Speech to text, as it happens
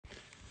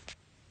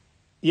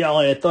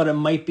Yahli, I thought it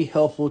might be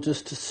helpful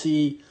just to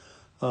see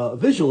a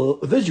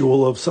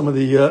visual of some of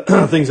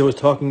the things I was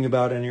talking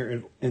about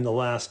in the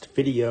last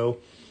video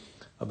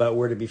about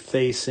where to be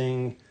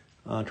facing,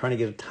 trying to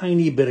get a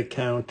tiny bit of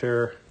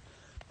counter,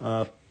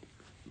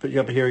 put you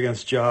up here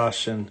against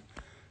Josh, and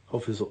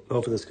hopefully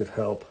this could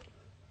help.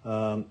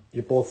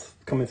 You're both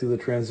coming through the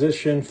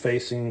transition,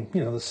 facing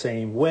the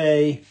same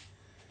way.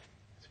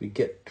 As we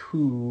get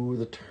to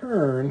the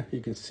turn,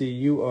 you can see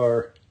you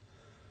are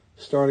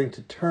starting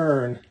to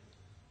turn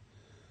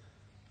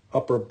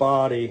upper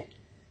body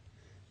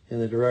in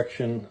the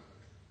direction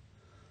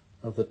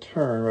of the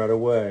turn right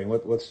away.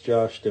 What's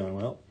Josh doing?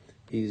 Well,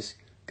 he's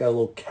got a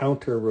little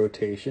counter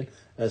rotation.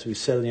 As we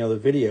said in the other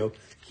video,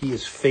 he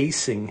is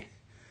facing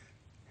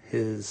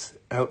his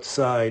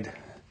outside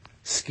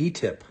ski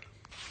tip,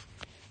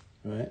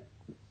 right?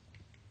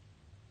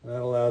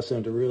 That allows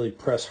him to really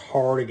press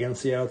hard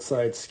against the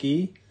outside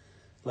ski,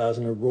 allows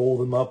him to roll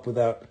them up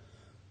without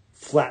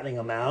flattening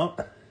them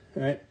out,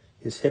 right?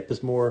 His hip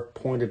is more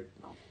pointed,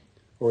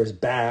 or his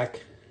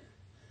back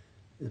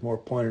is more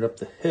pointed up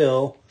the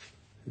hill.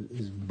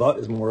 His butt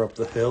is more up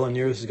the hill, and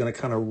yours is going to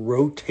kind of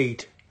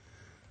rotate,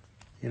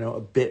 a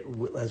bit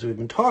as we've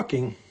been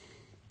talking,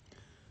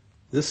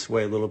 this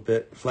way a little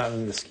bit,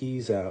 flattening the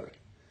skis out.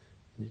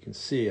 You can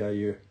see how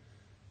you're,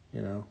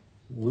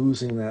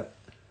 losing that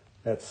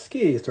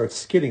ski. It starts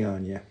skidding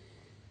on you.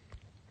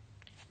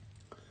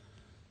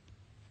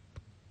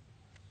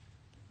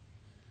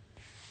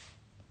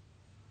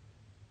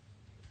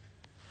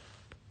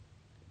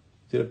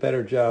 Did a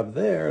better job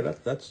there.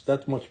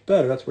 That's much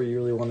better. That's where you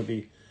really want to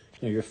be.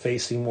 You're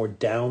facing more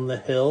down the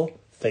hill,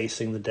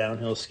 facing the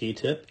downhill ski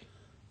tip.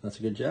 That's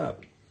a good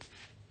job.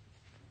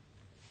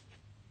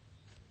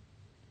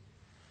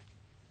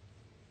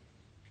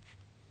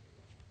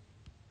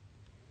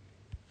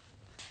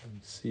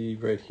 And see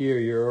right here,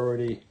 you're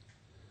already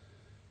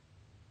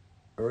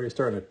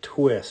starting to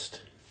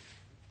twist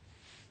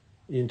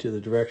into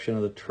the direction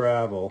of the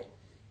travel.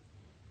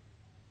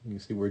 You can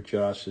see where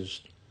Josh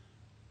is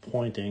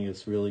pointing.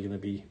 It's really going to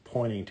be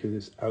pointing to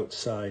this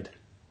outside,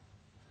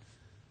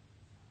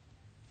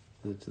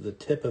 to the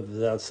tip of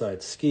his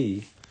outside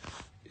ski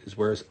is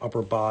where his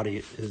upper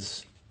body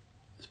is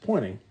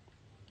pointing.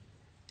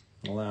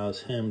 It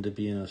allows him to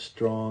be in a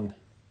strong,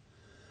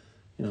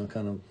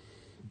 kind of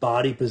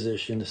body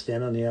position to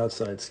stand on the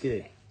outside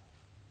ski.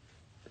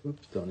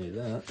 Oops, don't need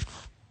that.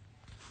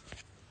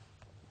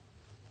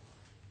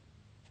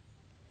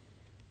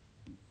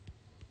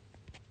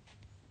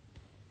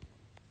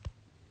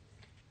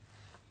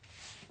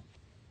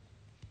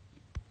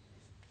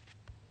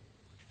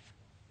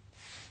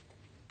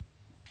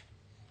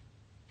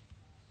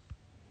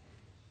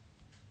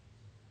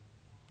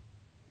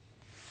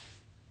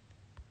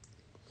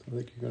 I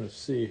think you're going to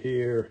see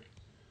here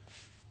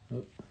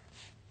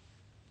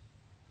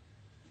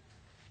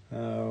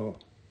how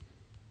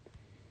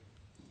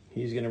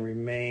he's going to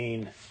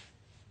remain.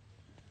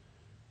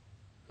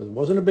 It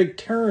wasn't a big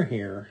turn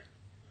here.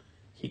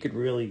 He could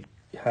really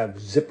have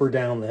zipper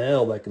down the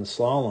hill like in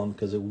slalom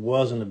because it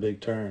wasn't a big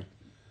turn.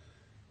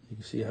 You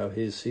can see how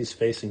he's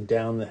facing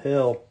down the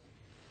hill.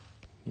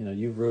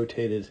 You've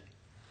rotated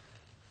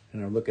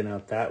and are looking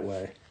out that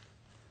way.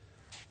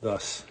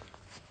 Thus,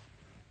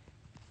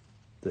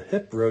 the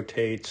hip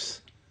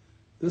rotates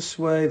this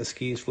way, the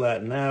skis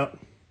flatten out.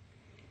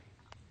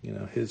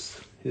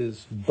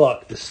 His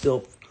butt is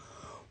still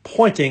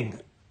pointing,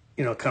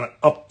 kind of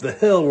up the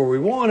hill where we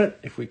want it,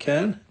 if we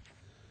can.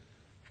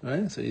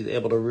 Right? So he's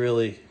able to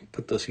really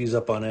put the skis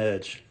up on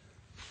edge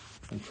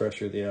and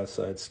pressure the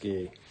outside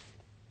ski.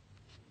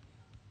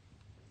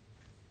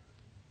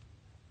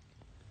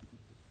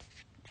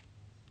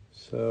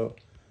 So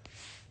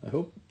I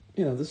hope,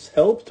 this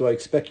helps. Do I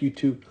expect you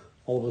to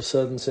all of a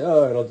sudden say,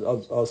 all right,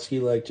 I'll ski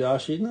like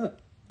Joshy? Not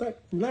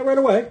right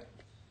away.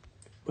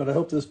 But I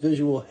hope this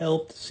visual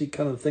helped see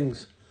kind of the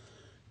things,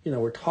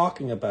 we're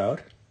talking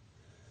about.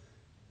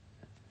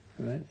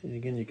 Right? And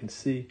again, you can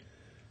see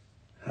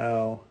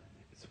how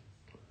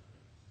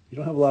you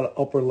don't have a lot of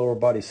upper lower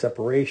body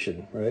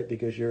separation, right?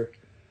 Because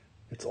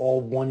it's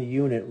all one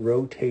unit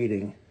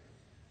rotating.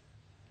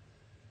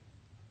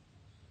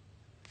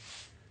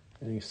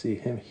 And you see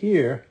him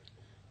here,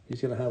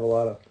 he's going to have a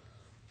lot of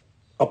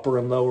upper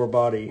and lower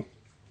body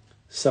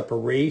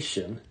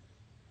separation.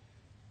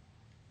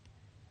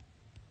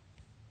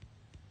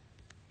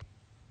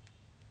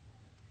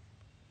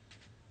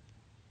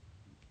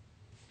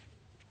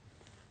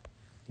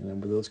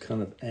 With those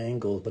kind of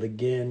angles. But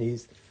again,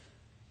 he's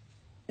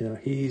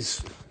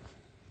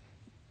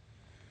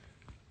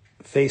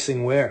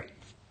facing where?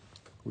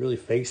 Really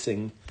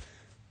facing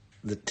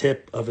the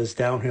tip of his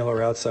downhill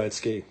or outside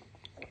ski.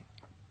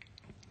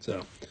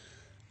 So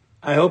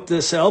I hope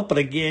this helped. But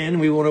again,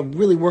 we want to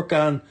really work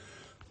on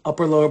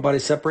upper lower body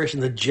separation.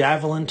 The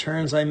javelin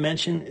turns I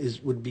mentioned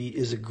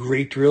is a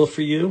great drill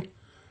for you.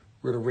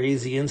 We're going to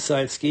raise the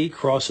inside ski,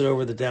 cross it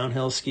over the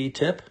downhill ski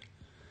tip.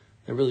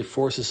 It really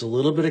forces a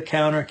little bit of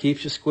counter,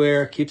 keeps you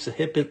square, keeps the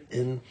hip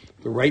in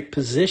the right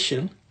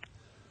position,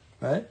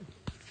 right?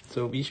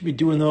 So you should be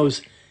doing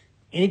those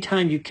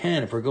anytime you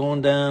can. If we're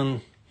going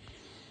down,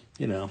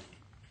 you know,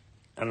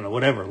 I don't know,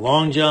 whatever,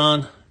 Long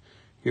John,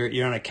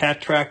 you're on a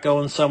cat track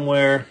going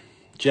somewhere,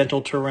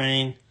 gentle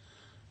terrain,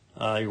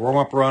 your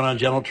warm-up run on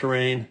gentle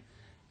terrain,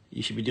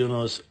 you should be doing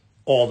those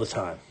all the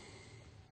time.